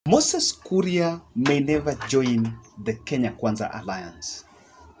Moses Kuria may never join the Kenya Kwanza alliance.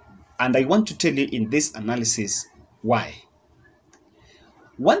 And I want to tell you in this analysis why.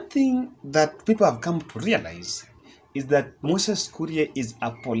 One thing that people have come to realize is that Moses Kuria is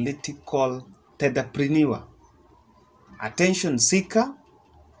a political entrepreneur, attention seeker,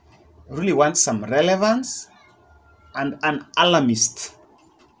 really wants some relevance, and an alarmist.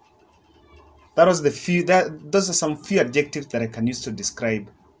 Those are some few adjectives that I can use to describe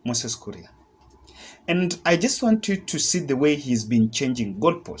Moses Kuria. And I just want you to see the way he's been changing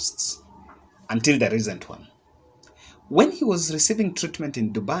goalposts until the recent one. When he was receiving treatment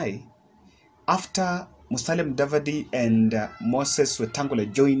in Dubai, after Musalia Mudavadi and Moses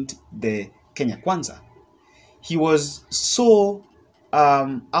Wetangula joined the Kenya Kwanza, he was so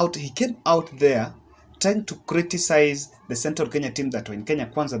he came out there trying to criticize the Central Kenya team that were in Kenya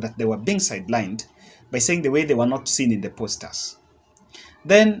Kwanza, that they were being sidelined by saying the way they were not seen in the posters.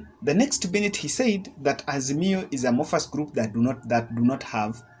 Then the next minute he said that Azimio is a amorphous group that do not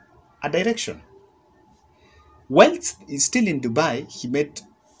have a direction. While he's still in Dubai, he met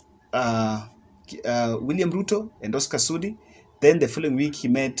William Ruto and Oscar Sudi. Then the following week he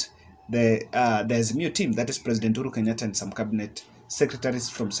met the Azimio team, that is President Uhuru Kenyatta and some cabinet secretaries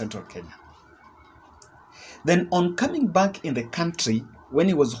from Central Kenya. Then on coming back in the country, when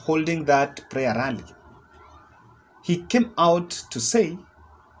he was holding that prayer rally, he came out to say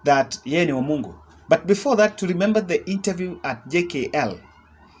that yeye ni wa Mungu. But before that, to remember the interview at JKL,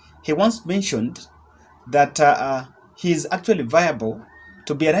 he once mentioned that he is actually viable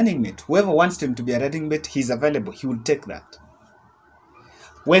to be a running mate. Whoever wants him to be a running mate, he is available. He will take that.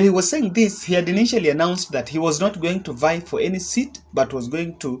 When he was saying this, he had initially announced that he was not going to vie for any seat, but was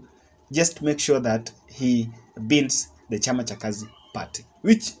going to just make sure that he builds the Chama cha Kazi party,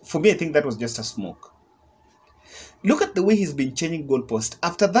 which for me, I think that was just a smoke. Look at the way he's been changing goalposts.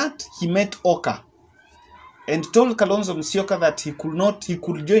 After that, he met Oka and told Kalonzo Musyoka that he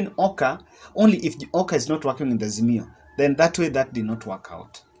could join Oka only if the Oka is not working in the Azimio. Then that way, that did not work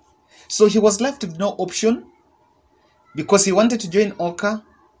out. So he was left with no option because he wanted to join Oka.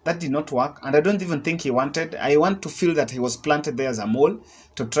 That did not work, and I don't even think he wanted. I want to feel that he was planted there as a mole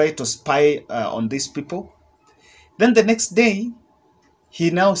to try to spy on these people. Then the next day, he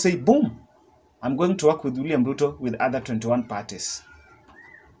now say, boom, I'm going to work with William Ruto with other 21 parties.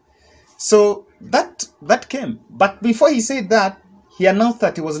 So that came. But before he said that, he announced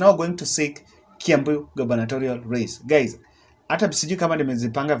that he was now going to seek Kiambu gubernatorial race. Guys, hata sijui kama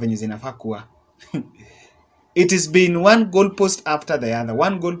nimezipanga venye zinafaa kuwa. It has been one goalpost after the other,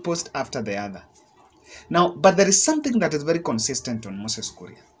 one goalpost after the other. Now, but there is something that is very consistent on Moses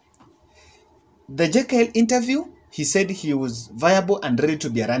Kuria. The JKL interview, he said he was viable and ready to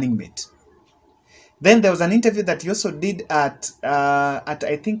be a running mate. Then there was an interview that he also did at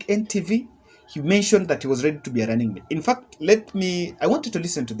I think NTV. He mentioned that he was ready to be a running mate. In fact, I want you to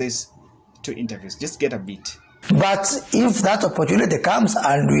listen to these two interviews. Just get a beat. But if that opportunity comes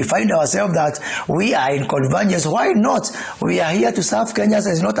and we find ourselves that we are in convergence, why not? We are here to serve Kenyans.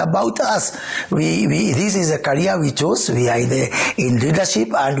 It's not about us. This is a career we chose. We are in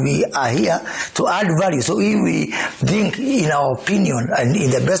leadership and we are here to add value. So if we think, in our opinion and in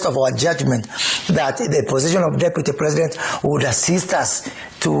the best of our judgment, that the position of deputy president would assist us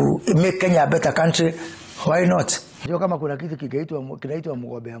to make Kenya a better country, why not? Kama kuna kitu kinaitwa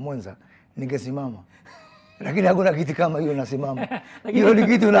mgombea mwenza, ningesimama. Lakini hakuna kitu kama hiyo nasimama. Hiyo ni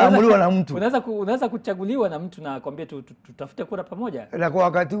kitu naamuliwa na mtu. Unaweza kuchaguliwa na mtu na akwambia tutafute kura pamoja. Na kwa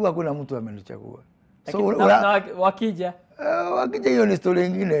wakati huu hakuna mtu amenichagua. So wakija hiyo ni story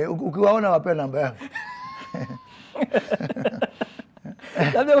nyingine. Ukiwaona wape namba yangu.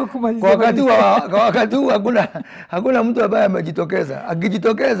 Kwa wakati huu hakuna mtu ambaye amejitokeza.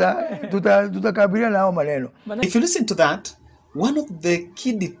 Akijitokeza tutakabiliana nao maneno. If you listen to that, one of the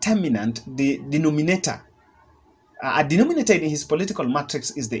key denominator, a denominator in his political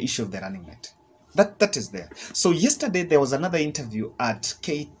matrix is the issue of the running mate. That is there. So yesterday there was another interview at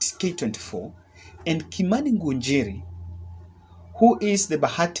K24, and Kimani Ngunjiri, who is the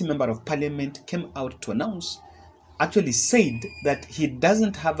Bahati member of parliament, came out to announce, actually said that he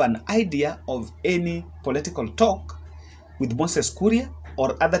doesn't have an idea of any political talk with Moses Kuria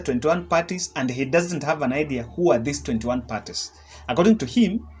or other 21 parties, and he doesn't have an idea who are these 21 parties. According to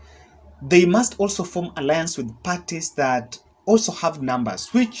him, they must also form alliance with parties that also have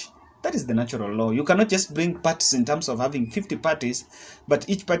numbers, which that is the natural law. You cannot just bring parties in terms of having 50 parties, but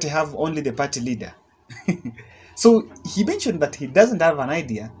each party have only the party leader. So he mentioned that he doesn't have an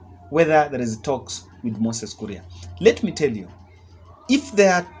idea whether there is talks with Moses Kuria. Let me tell you, if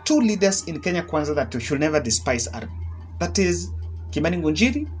there are two leaders in Kenya Kwanza that we should never despise, that is Kimani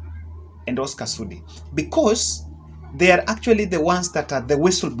Ngunjiri and Oscar Sudi, because they are actually the ones that are the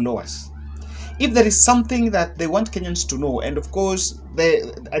whistleblowers. If there is something that they want Kenyans to know, and of course,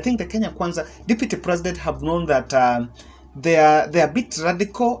 I think the Kenya Kwanza deputy president have known that they are a bit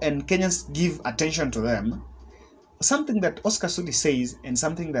radical and Kenyans give attention to them. Something that Oscar Sudi says and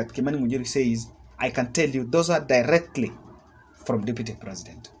something that Kimani Ngunjiri says, I can tell you, those are directly from deputy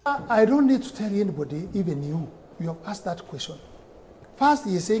president. I don't need to tell anybody, even you. You have asked that question. First,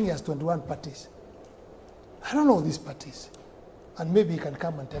 he is saying he has 21 parties. I don't know these parties. And maybe he can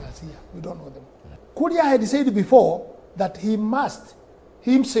come and tell us here. We don't know them. Kuria had said before that he must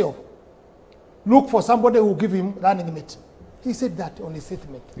himself look for somebody who will give him running mate. He said that on his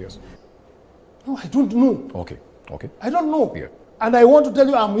statement. Yes. No, I don't know. Okay. Okay. I don't know. Yeah. And I want to tell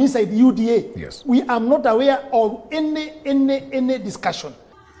you I'm inside UDA. Yes. We are not aware of any discussion.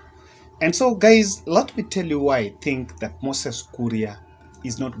 And so, guys, let me tell you why I think that Moses Kuria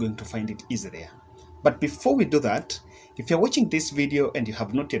is not going to find it easy there. But before we do that, if you're watching this video and you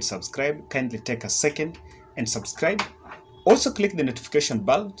have not yet subscribed, kindly take a second and subscribe. Also click the notification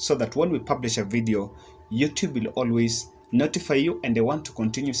bell so that when we publish a video, YouTube will always notify you. And I want to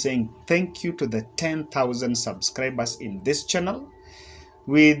continue saying thank you to the 10,000 subscribers in this channel.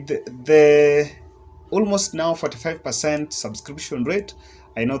 With the almost now 45% subscription rate,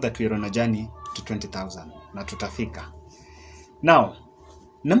 I know that we're on a journey to 20,000. Na tutafika. Now,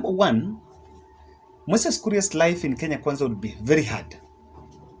 number one, Moses Kuria's life in Kenya Kwanza would be very hard.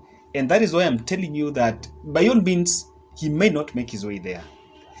 And that is why I'm telling you that by all means, he may not make his way there.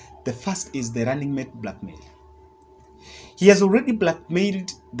 The first is the running mate blackmail. He has already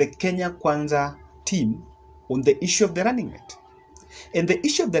blackmailed the Kenya Kwanza team on the issue of the running mate. And the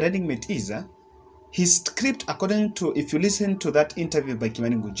issue of the running mate is his script, according to, if you listen to that interview by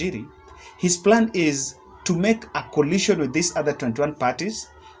Kimani Ngunjiri, his plan is to make a coalition with these other 21 parties.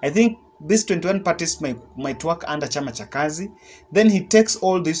 I think these 21 parties might work under Chama cha Kazi. Then he takes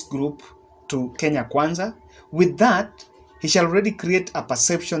all this group to Kenya Kwanza. With that, he shall already create a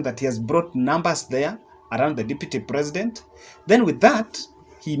perception that he has brought numbers there around the deputy president. Then with that,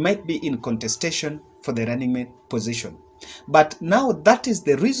 he might be in contestation for the running mate position. But now that is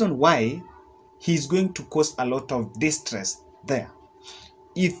the reason why he's going to cause a lot of distress there.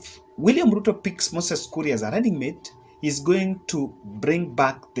 If William Ruto picks Moses Kuria as a running mate, is going to bring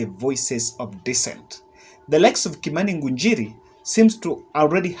back the voices of dissent. The likes of Kimani Ngunjiri seems to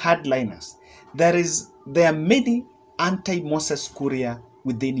already hardliners. There are many anti-Moses Kuria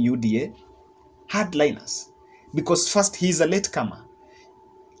within UDA hardliners, because first he is a latecomer.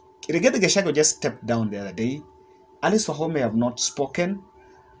 Rigathi Gachagua just stepped down the other day. Alice Wahome have not spoken.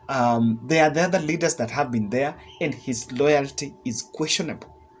 There are the other leaders that have been there, and his loyalty is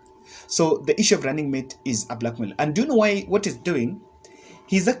questionable. So the issue of running mate is a blackmail. And do you know what he's doing?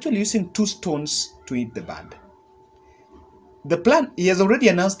 He's actually using two stones to eat the bird. The plan, he has already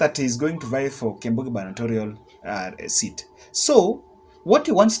announced that he's going to vie for Kiambu gubernatorial seat. So what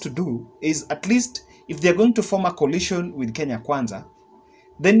he wants to do is, at least if they're going to form a coalition with Kenya Kwanza,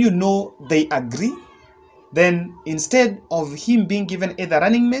 then you know they agree. Then instead of him being given either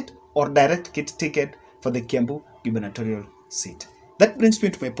running mate or direct ticket for the Kiambu gubernatorial seat. That brings me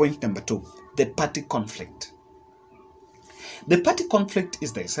to my point number 2, the party conflict. The party conflict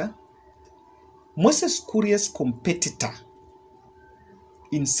is this. Moses Kuria's competitor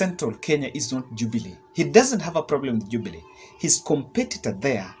in central Kenya is not Jubilee. He doesn't have a problem with Jubilee. His competitor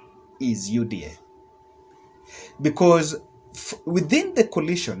there is UDA. Because within the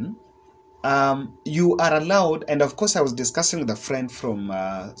coalition, you are allowed, and of course I was discussing with a friend from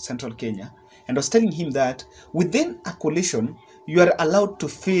central Kenya, and I was telling him that within a coalition, you are allowed to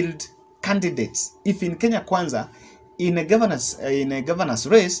field candidates. If in Kenya Kwanza, in a governor's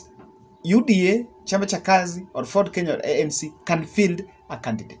race, UDA, Chama cha Kazi, or Ford Kenya or ANC can field a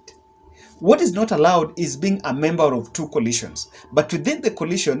candidate. What is not allowed is being a member of two coalitions. But within the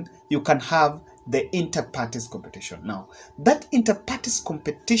coalition, you can have the inter-parties competition. Now, that inter-parties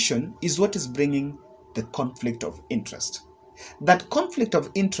competition is what is bringing the conflict of interest. That conflict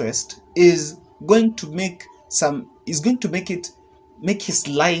of interest is going to make his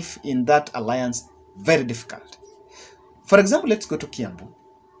life in that alliance very difficult. For example, let's go to Kiambu.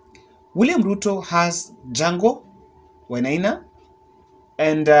 William Ruto has Jango Wainaina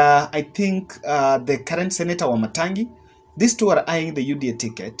and I think the current Senator Wamatangi. These two are eyeing the UDA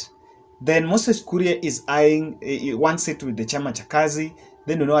ticket. Then Moses Kuria is eyeing one seat with the Chama cha Kazi.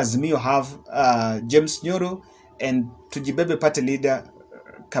 Then you know Azimio have James Nyoro and Tujibebe party leader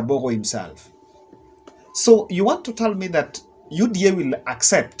Kabogo himself. So you want to tell me that UDA will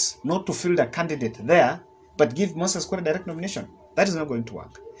accept not to field a candidate there, but give Moses Kuria direct nomination? That is not going to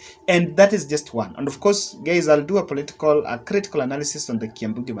work. And that is just one. And of course, guys, I'll do a critical analysis on the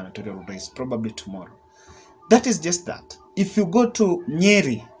Kiambu gubernatorial race probably tomorrow. That is just that. If you go to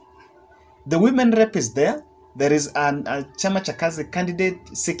Nyeri, the women rep is there. There is a Chama cha Kazi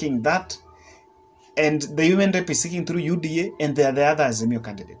candidate seeking that. And the women rep is seeking through UDA, and there are the other Azimio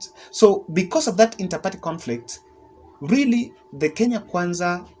candidates. So because of that inter-party conflict, really the Kenya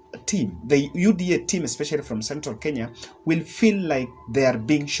Kwanza team, the UDA team, especially from Central Kenya, will feel like they are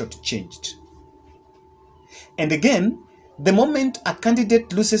being shortchanged. And again, the moment a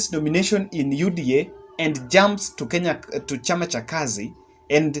candidate loses nomination in UDA and jumps to Chama cha Kazi,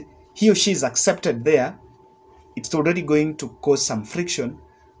 and he or she is accepted there, it's already going to cause some friction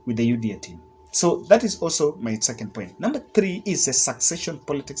with the UDA team. So that is also my second point. Number 3 is a succession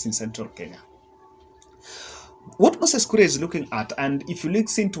politics in Central Kenya. What Moses Kuria is looking at, and if you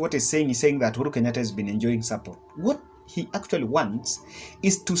listen to what he's saying that Uhuru Kenyatta has been enjoying support. What he actually wants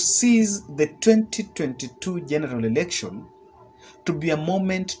is to seize the 2022 general election to be a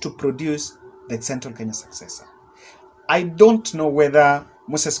moment to produce the Central Kenya successor. I don't know whether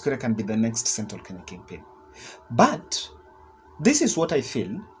Moses Kuria can be the next Central Kenya kingpin. But this is what I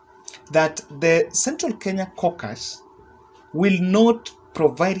feel, that the Central Kenya caucus will not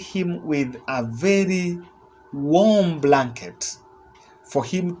provide him with a very warm blanket for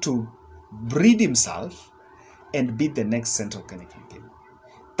him to breed himself and be the next Central Kenya kingpin.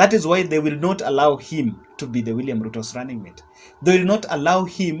 That is why they will not allow him to be the William Ruto's running mate. They will not allow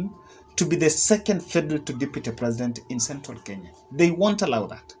him to be the second fiddle to deputy president in Central Kenya. They won't allow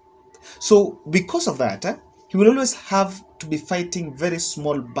that. So because of that, he will always have to be fighting very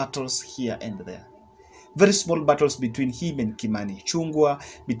small battles here and there. Very small battles between him and Kimani Chungwa,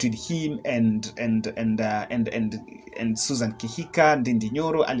 between him and Susan Kihika, Ndindi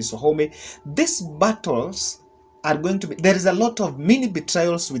Nyoro, Alice Wahome. These battles are going to be, there is a lot of mini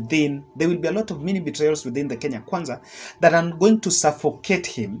betrayals within, there will be a lot of mini betrayals within the Kenya Kwanza that are going to suffocate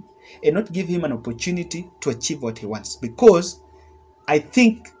him and not give him an opportunity to achieve what he wants, because I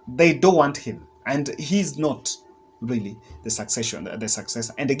think they don't want him, and he's not really the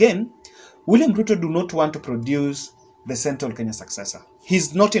successor. And again, William Ruto do not want to produce the Central Kenya successor.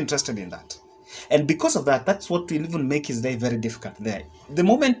 He's not interested in that. And because of that, that's what will even make his day very difficult there. The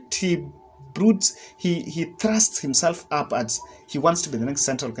moment he broods, he thrusts himself up as he wants to be the next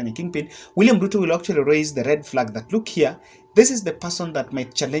Central Kenya kingpin, William Ruto will actually raise the red flag that, look here, this is the person that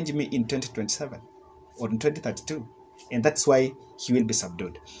might challenge me in 2027 or in 2032. And that's why he will be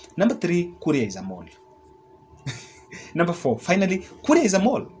subdued. Number 3, Kuria is a mole. Number 4, finally, Kuria is a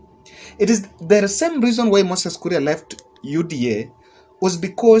mole. It is the same reason why Moses Kuria left UDA was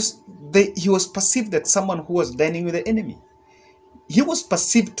because he was perceived as someone who was dining with the enemy. He was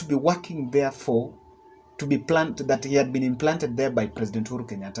perceived to be working there to be planted, that he had been implanted there by President Uhuru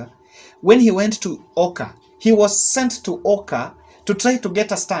Kenyatta. When he went to Oka, he was sent to Oka to try to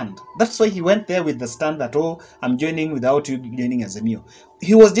get a stand. That's why he went there with the stand that, oh, I'm joining without you joining Azimio.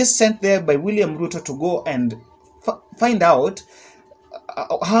 He was just sent there by William Ruto to go and find out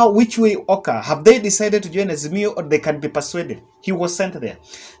which way Oka, have they decided to join Azimio or they can be persuaded. He was sent there.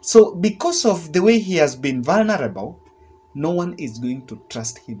 So because of the way he has been vulnerable, no one is going to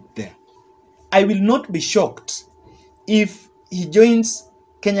trust him there. I will not be shocked if he joins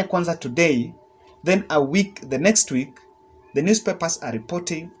Kenya Kwanza today, then the next week, the newspapers are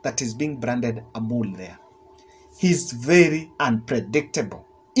reporting that he's being branded a mole there. He's very unpredictable.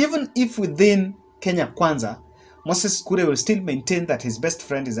 Even if within Kenya Kwanza, Moses Kuria will still maintain that his best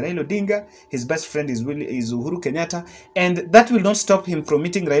friend is Raila Odinga, his best friend is Uhuru Kenyatta, and that will not stop him from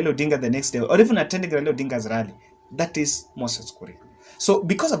meeting Raila Odinga the next day or even attending Raila Odinga's rally. That is Moses Kuria. So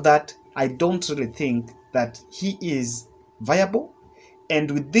because of that, I don't really think that he is viable. And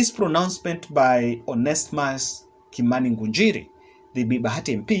with this pronouncement by Onesmus Kimani Ngunjiri, the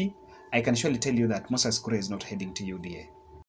Bahati MP, I can surely tell you that Moses Kuria is not heading to UDA.